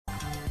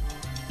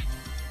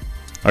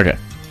Okay.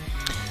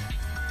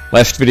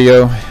 Last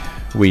video,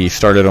 we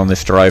started on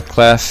this derived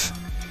class.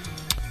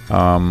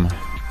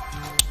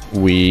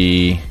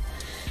 We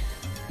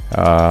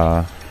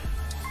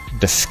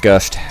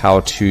discussed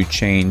how to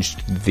change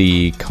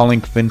the calling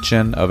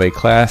convention of a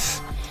class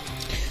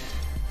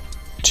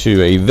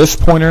to a this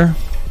pointer.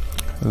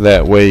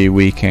 That way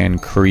we can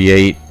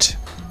create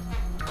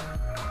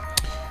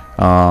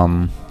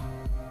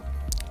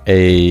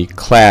a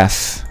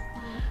class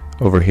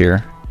over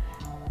here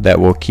that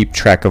will keep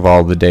track of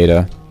all the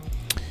data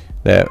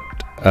that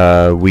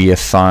we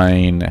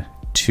assign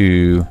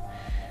to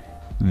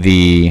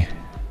the,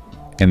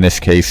 in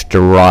this case,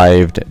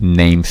 derived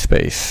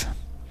namespace.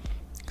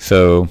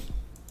 So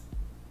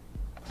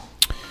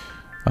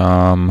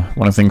one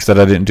of the things that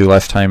I didn't do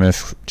last time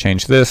is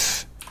change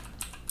this.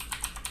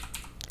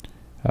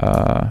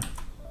 To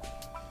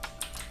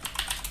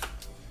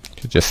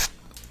just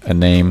a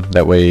name.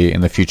 That way in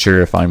the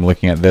future, if I'm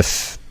looking at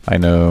this, I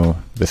know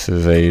this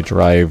is a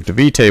derived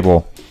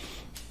vtable.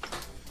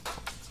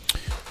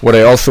 What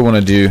I also want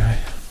to do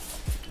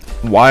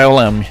while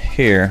I'm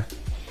here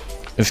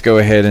is go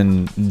ahead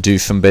and do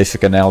some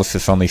basic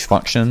analysis on these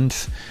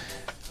functions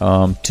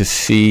to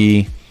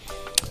see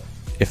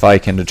if I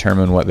can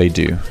determine what they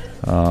do.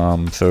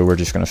 So we're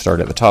just going to start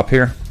at the top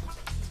here.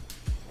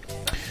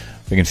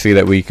 We can see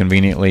that we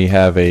conveniently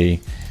have a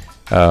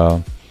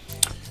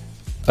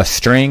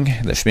string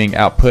that's being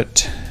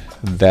output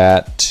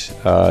that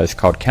is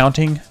called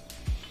counting.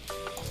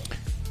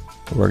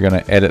 We're going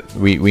to edit.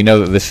 We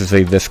know that this is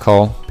a this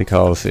call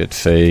because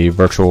it's a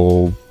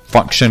virtual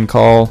function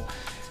call.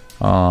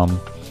 So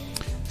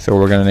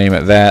we're going to name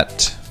it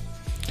that.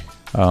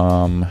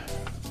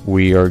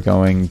 We are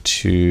going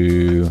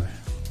to,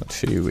 let's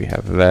see, we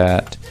have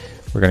that.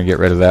 We're going to get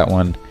rid of that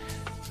one.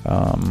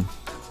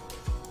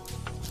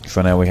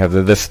 So now we have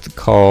the this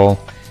call,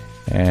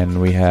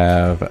 and we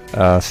have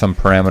some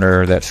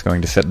parameter that's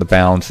going to set the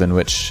bounds in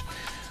which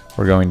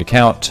we're going to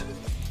count.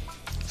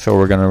 So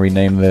we're going to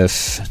rename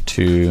this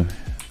to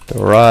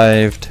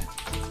derived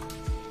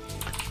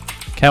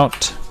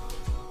count.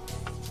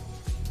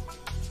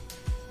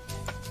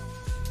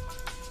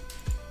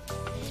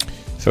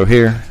 So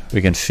here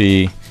we can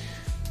see,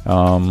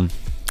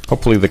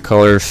 hopefully the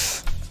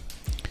colors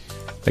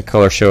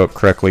show up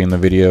correctly in the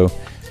video,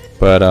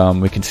 but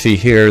we can see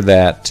here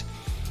that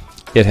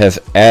it has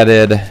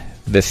added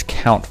this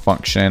count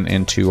function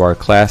into our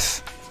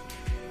class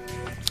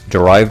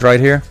derived right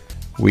here.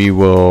 We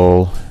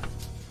will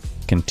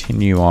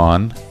continue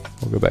on.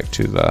 We'll go back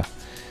to the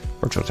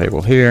virtual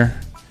table here,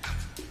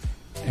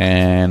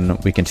 and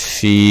we can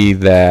see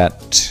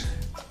that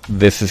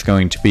this is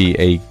going to be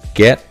a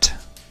get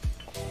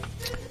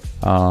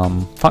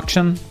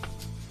function,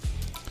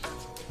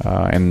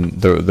 and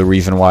the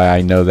reason why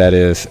I know that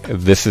is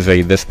this is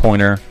a this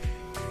pointer.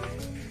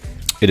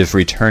 It is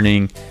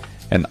returning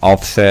an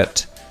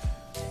offset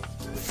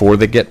for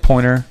the get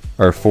pointer,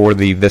 or for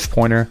the this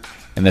pointer,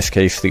 in this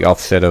case the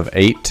offset of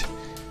 8.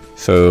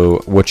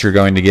 So what you're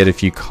going to get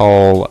if you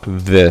call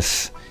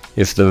this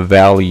is the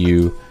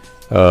value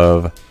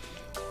of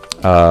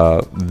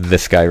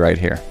this guy right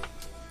here.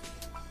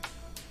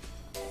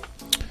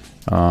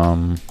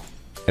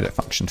 Edit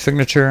function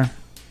signature.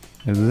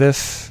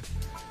 This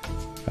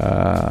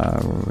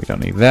we don't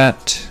need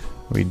that.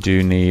 We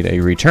do need a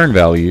return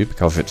value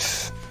because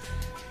it's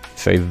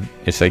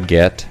a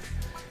get.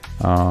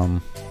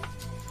 So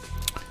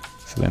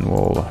then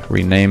we'll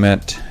rename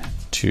it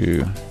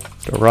to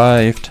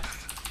derived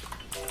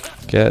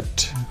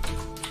get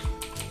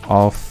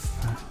off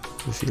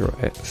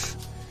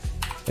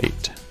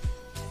 0x8,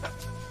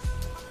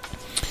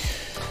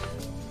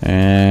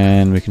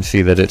 and we can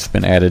see that it's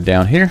been added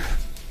down here.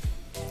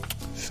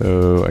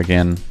 So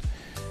again,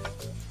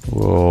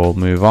 we'll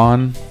move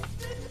on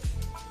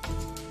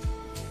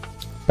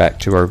back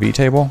to our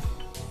vtable.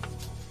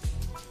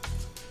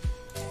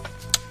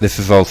 This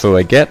is also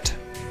a get,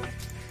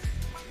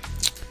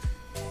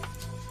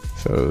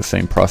 so the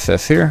same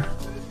process here.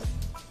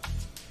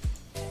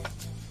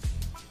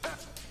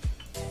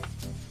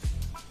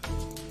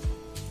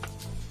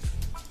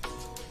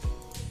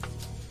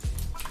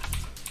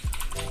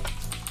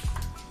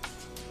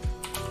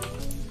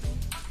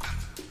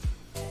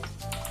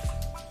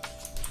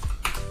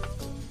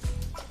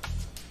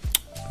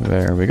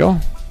 There we go.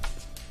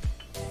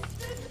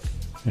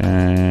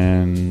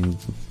 And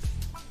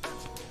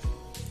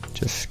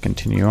just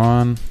continue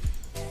on.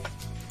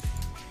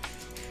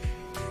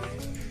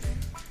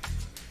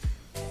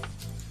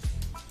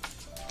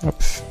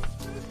 Oops.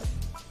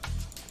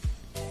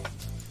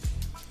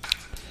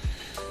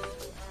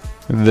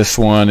 This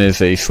one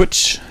is a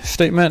switch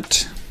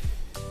statement,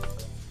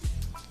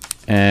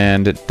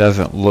 and it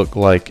doesn't look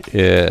like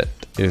it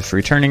is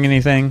returning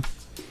anything.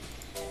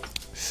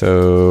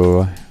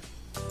 So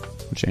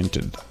change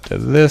it to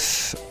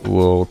this.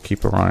 We'll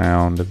keep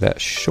around that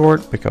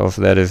short because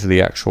that is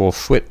the actual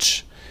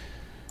switch.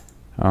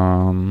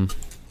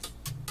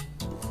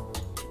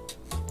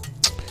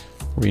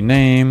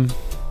 Rename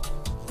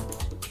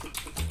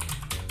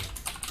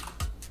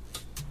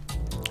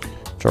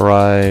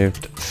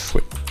derived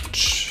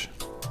switch.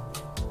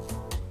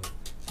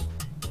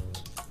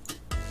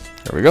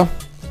 There we go.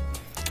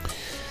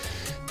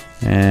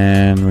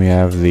 And we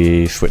have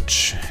the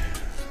switch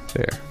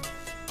there.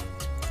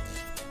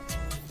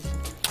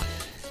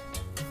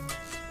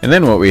 And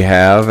then what we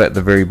have at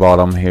the very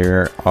bottom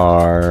here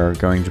are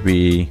going to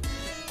be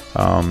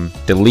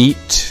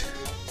delete,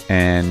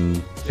 and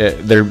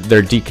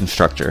they're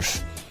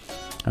deconstructors.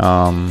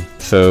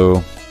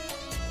 So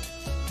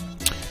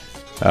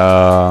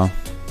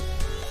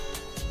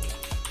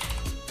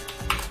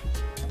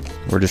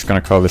we're just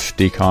going to call this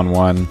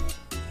decon1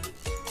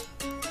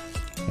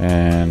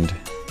 and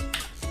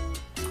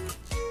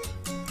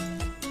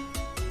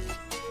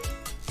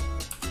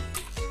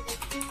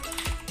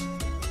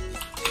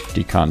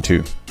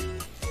decon2.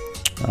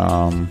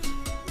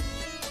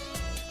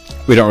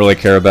 We don't really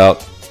care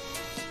about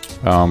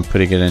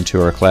putting it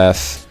into our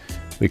class.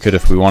 We could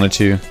if we wanted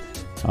to,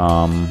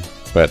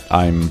 but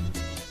I'm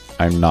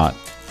not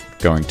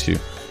going to.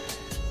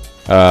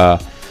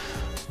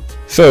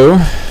 So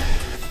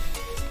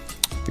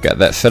we got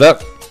that set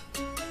up.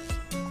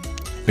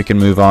 We can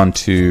move on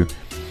to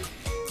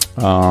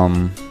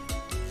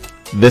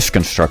this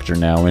constructor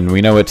now, and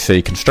we know it's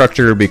a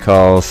constructor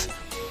because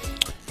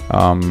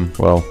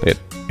well,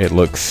 it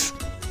looks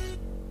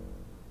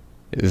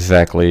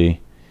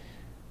exactly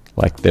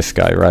like this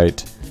guy,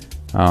 right?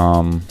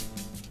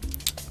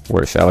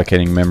 Where it's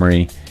allocating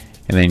memory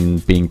and then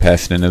being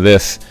passed into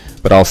this,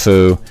 but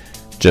also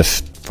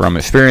just from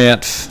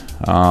experience,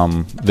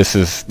 this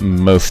is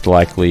most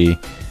likely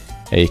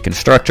a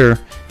constructor.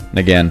 And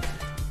again,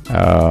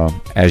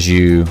 as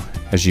you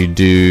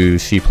do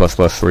C++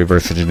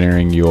 reverse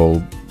engineering,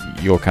 you'll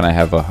kind of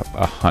have a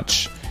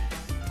hunch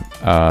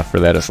for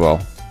that as well.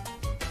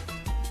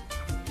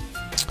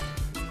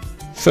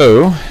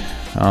 So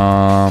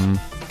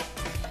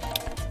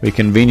we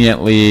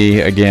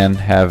conveniently again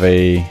have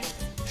a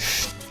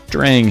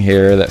string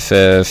here that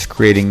says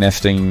creating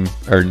nesting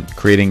or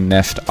creating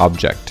nest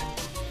object.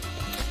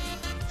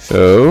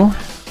 So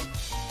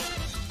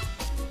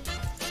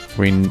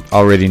we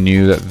already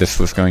knew that this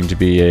was going to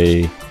be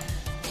a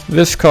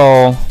this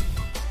call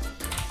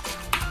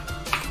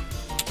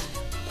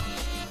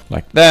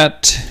like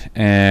that,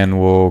 and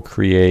we'll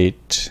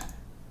create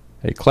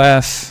a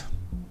class.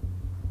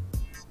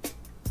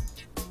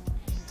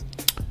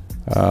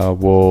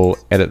 We'll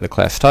edit the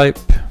class type.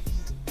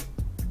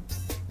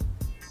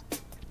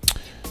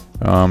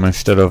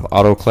 Instead of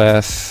auto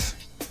class,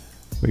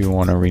 we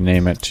want to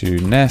rename it to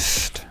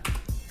nest.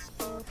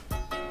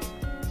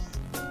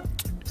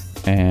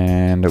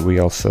 And we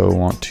also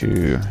want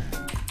to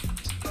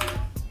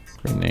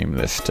rename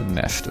this to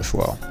nest as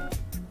well.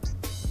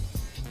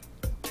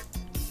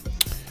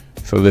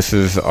 So this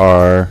is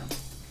our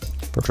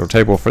virtual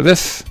table for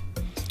this.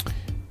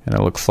 And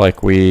it looks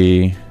like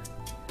we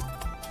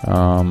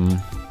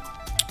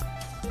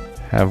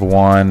have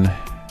one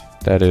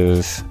that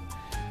is,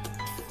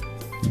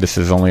 this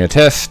is only a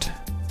test.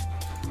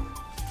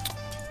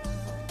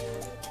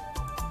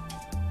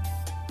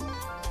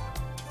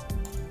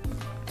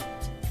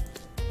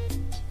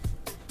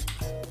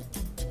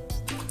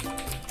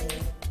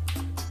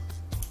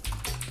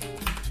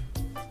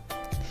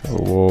 So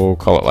we'll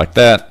call it like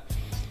that.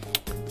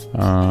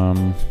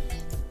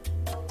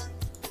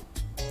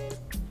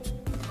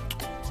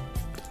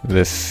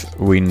 This,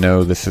 we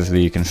know this is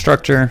the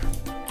constructor,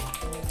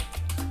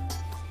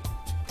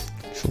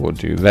 so we'll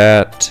do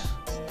that.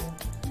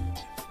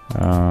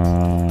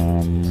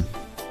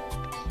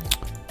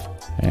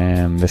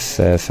 And this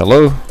says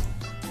hello.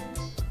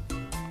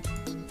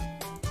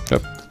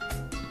 Yep.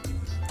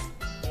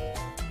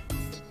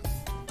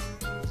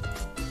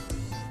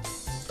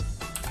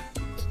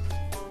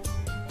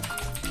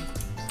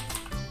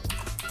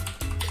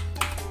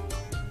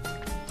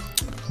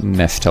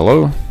 Nest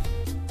hello.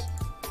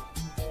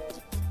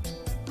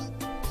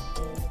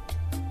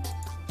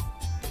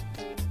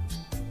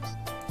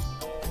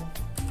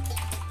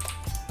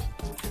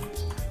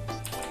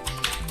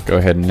 Go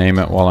ahead and name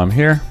it while I'm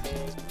here.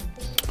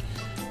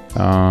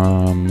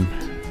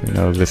 You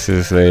know, this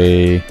is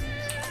a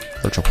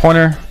virtual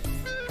pointer.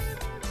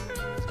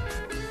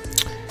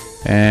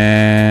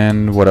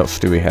 And what else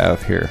do we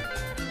have here?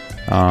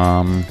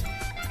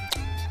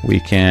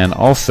 We can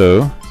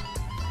also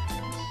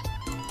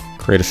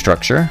create a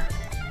structure.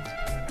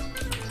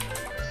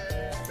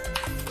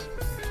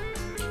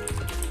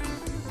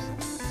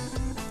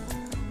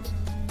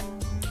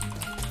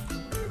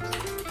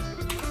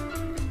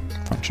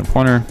 Function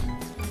pointer.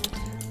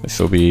 This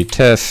will be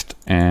test,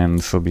 and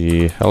this will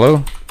be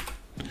hello.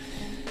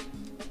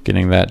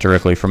 Getting that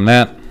directly from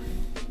that.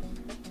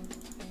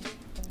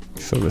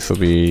 So this will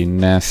be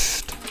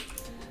nest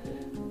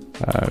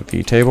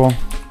vtable.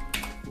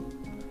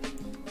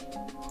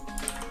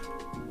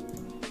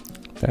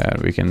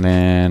 That we can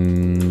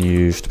then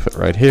use to put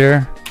right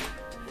here.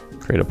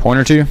 Create a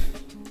pointer to.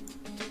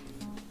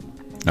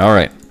 All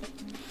right.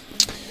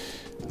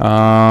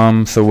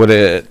 So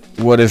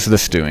what is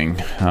this doing?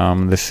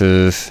 This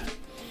is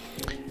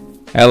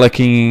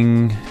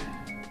allocating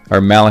or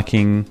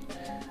mallocating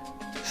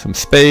some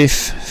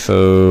space.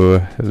 So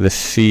this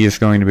C is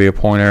going to be a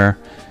pointer.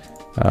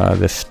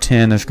 This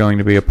 10 is going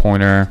to be a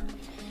pointer.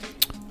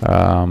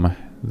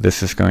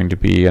 This is going to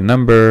be a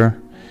number.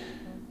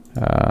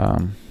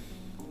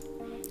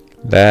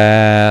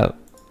 That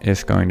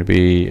is going to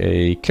be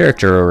a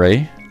character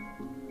array.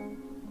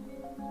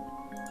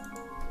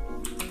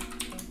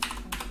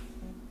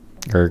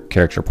 Or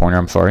character pointer,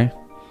 I'm sorry.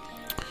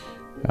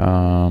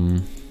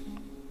 And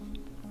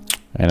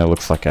it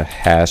looks like a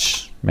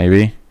hash,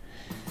 maybe.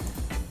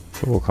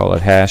 So we'll call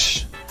it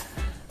hash.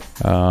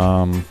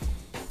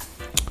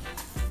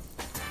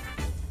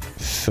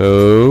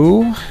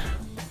 So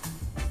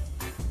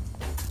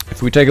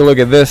if we take a look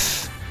at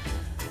this,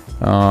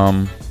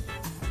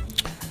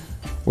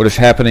 what is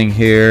happening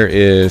here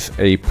is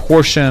a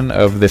portion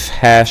of this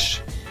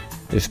hash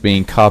is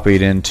being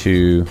copied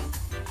into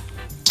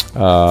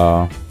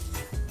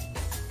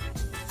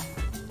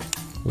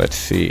let's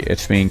see,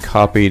 it's being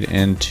copied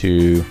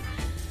into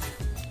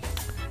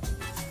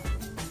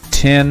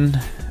 10,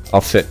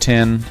 offset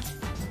 10,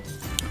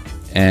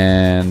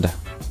 and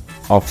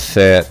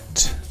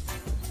offset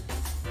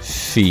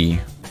C.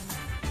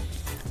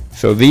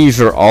 So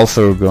these are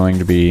also going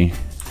to be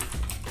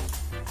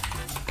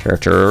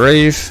character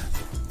arrays.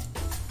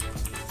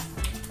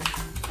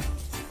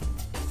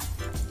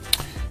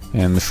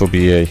 And this will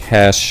be a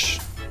hash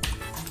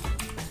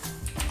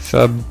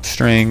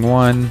substring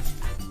 1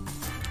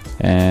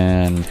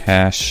 and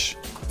hash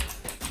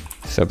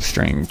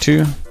substring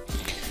 2.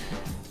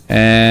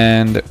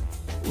 And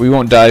we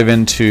won't dive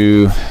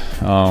into,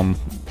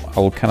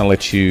 I'll kind of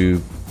let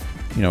you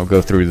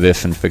go through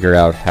this and figure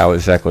out how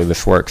exactly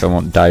this works. I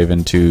won't dive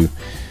into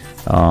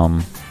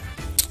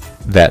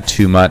that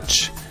too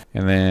much.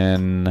 And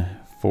then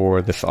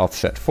for this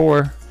offset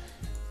 4,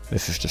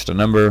 this is just a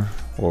number.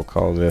 We'll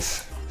call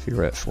this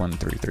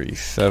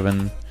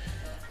 0x1337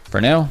 for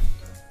now.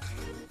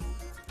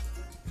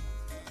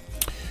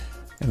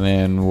 And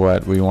then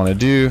what we want to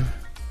do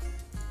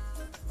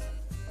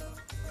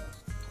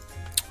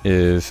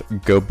is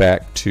go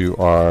back to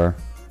our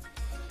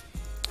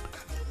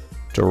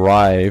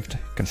derived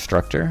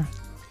constructor,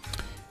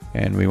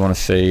 and we want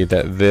to say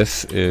that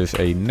this is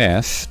a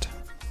nest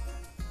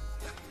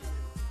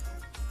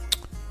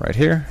right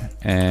here,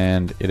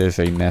 and it is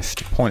a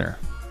nest pointer.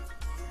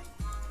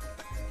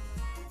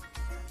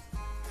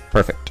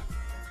 Perfect.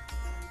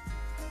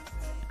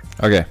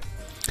 Okay.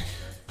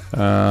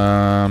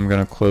 I'm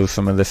gonna close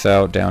some of this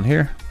out down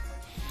here,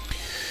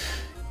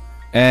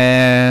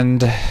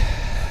 and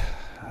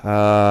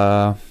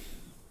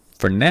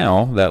for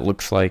now that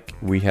looks like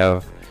we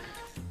have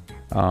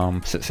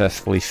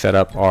successfully set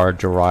up our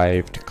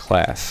derived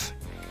class.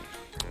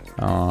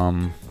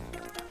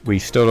 We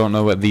still don't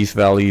know what these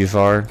values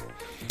are.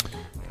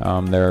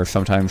 There are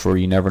some times where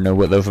you never know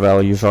what those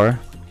values are.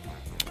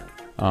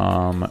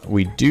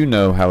 We do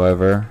know,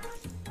 however,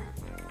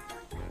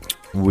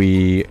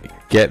 we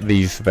get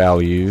these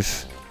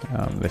values.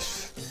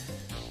 This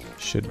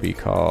should be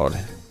called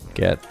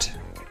get.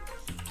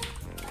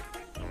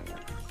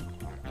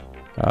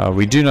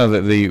 We do know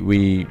that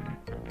we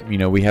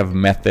have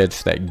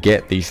methods that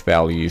get these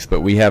values,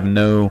 but we have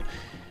no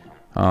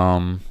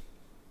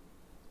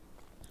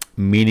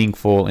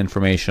meaningful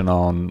information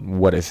on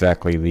what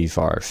exactly these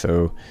are.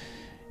 So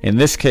in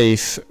this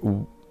case,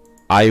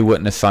 I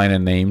wouldn't assign a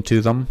name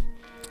to them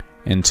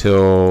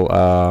until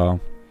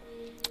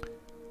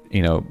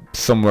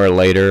somewhere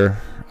later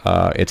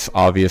it's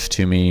obvious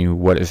to me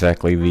what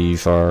exactly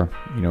these are,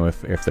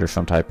 if there's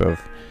some type of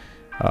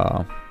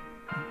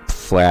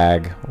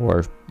flag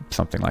or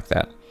something like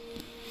that.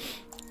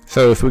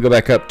 So if we go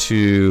back up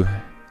to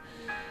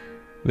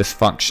this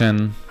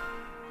function,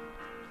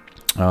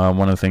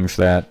 one of the things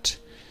that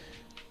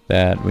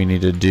we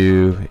need to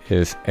do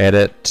is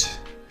edit.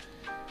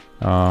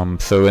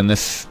 So in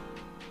this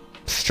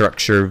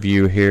structure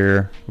view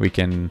here, we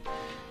can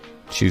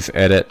choose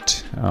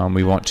edit.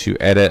 We want to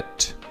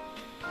edit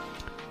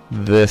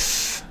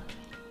this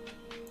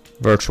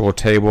virtual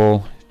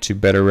table to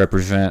better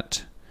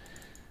represent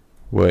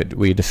what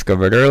we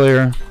discovered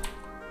earlier,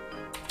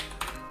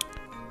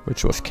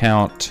 which was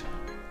count,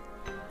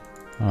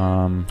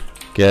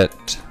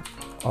 get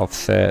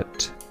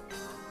offset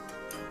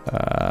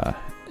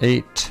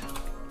 8,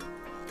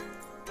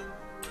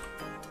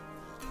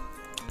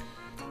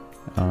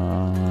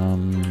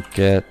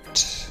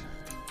 get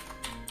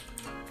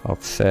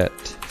offset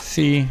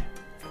C.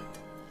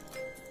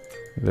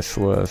 This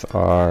was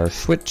our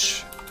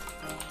switch.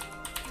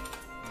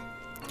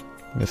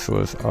 This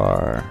was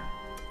our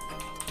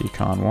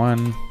decon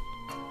 1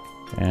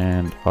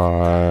 and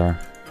our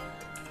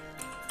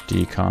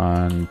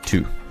decon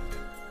 2.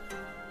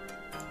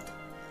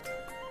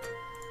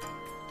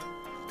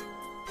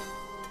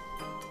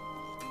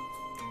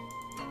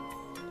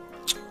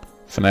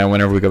 So now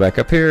whenever we go back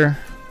up here,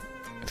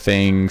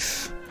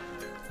 things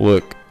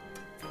look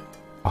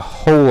a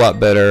whole lot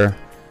better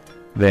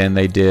than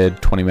they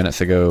did 20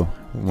 minutes ago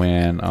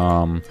when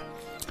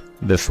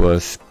this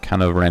was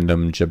kind of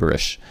random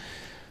gibberish.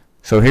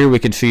 So here we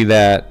can see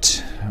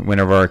that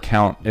whenever our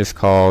count is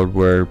called,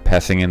 we're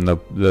passing in the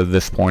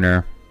this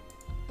pointer,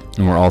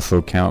 and we're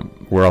also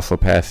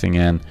passing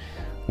in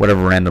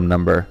whatever random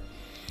number.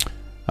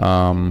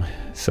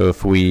 So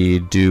if we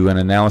do an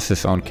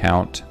analysis on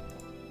count,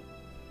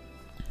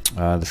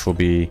 this will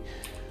be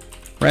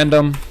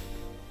random.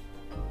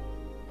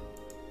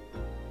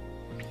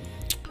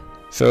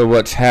 So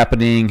what's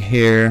happening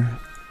here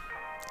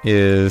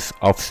is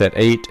offset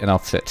 8 and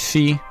offset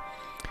C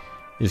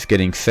is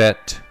getting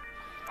set.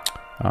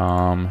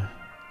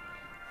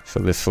 So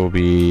this will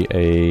be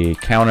a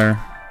counter.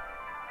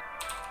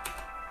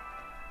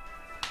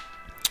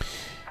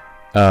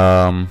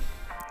 So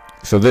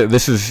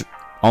this is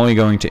only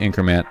going to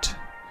increment.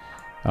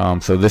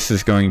 So this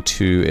is going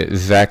to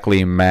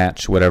exactly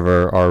match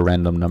whatever our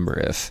random number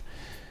is.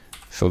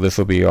 So this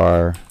will be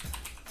our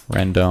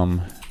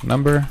random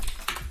number.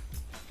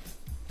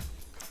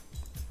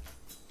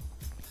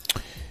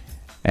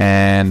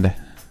 And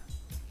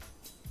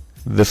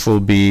this will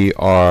be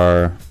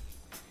our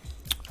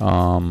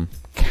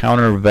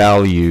counter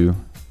value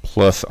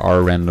plus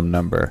our random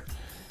number.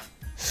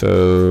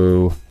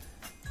 So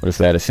what is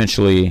that?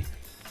 Essentially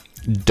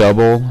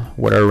double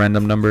what our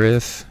random number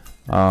is.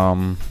 Is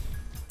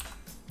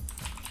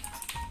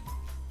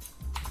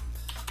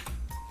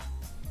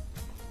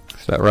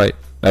that right?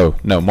 Oh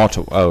no,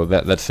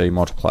 that's a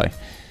multiply.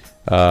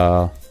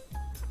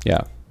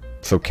 Yeah.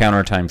 So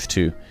counter times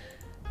 2.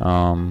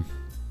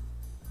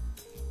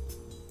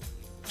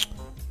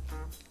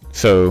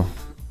 So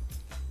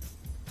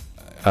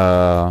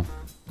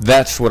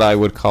that's what I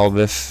would call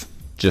this,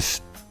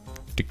 just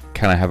to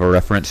kind of have a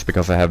reference,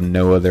 because I have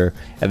no other,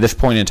 at this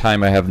point in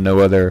time, I have no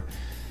other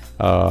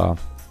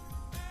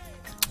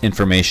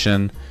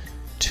information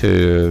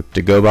to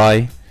go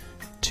by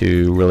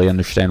to really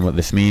understand what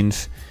this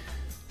means.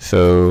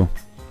 So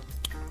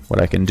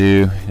what I can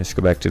do is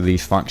go back to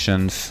these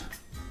functions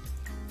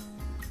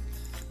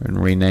and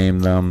rename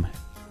them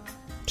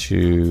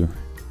to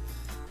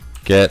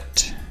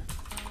get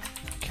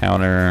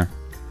counter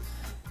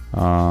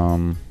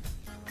times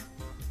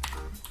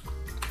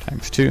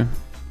 2,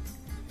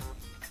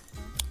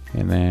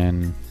 and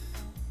then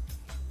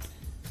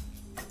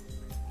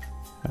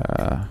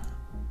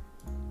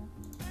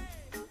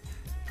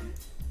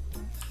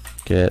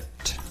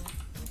get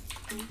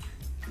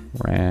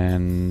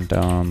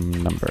random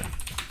number.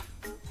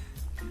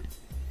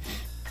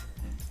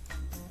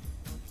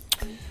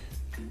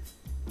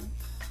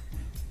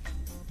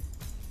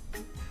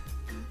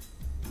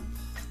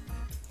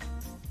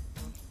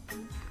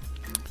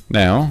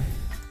 Now,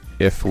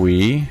 if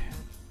we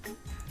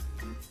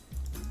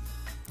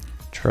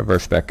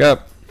traverse back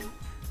up,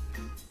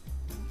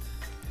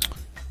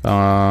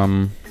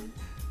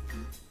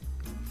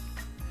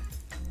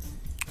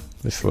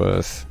 this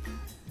was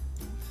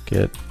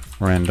get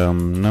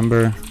random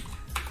number,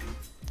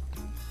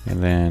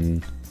 and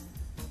then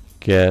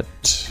get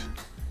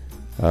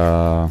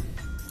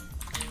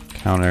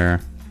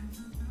counter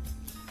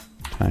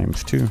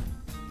times 2.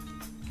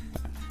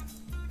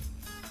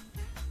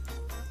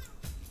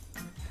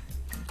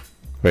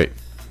 Wait.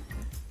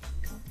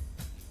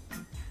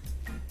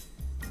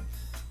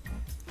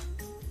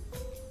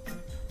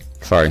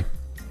 Sorry.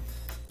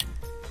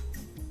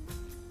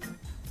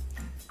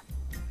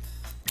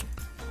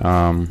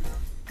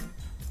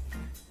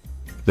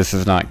 This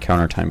is not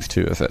counter times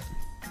 2, is it?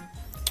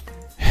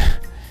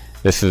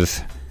 This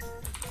is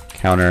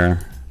counter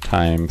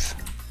times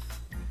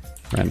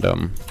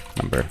random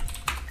number.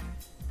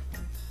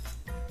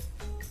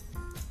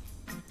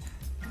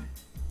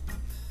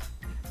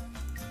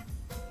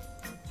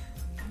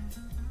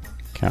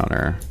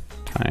 Counter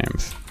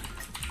times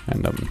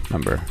random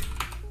number.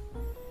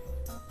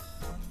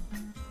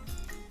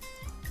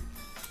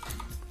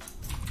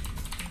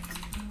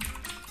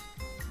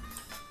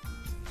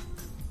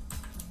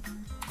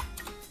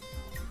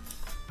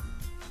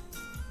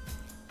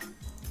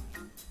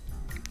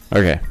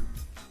 Okay.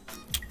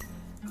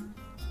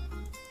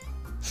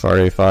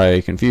 Sorry if I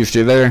confused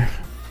you there.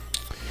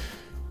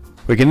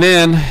 We can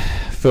then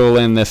fill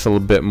in this a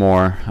little bit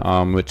more,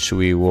 which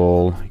we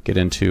will get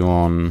into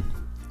on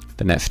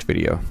the next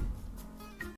video.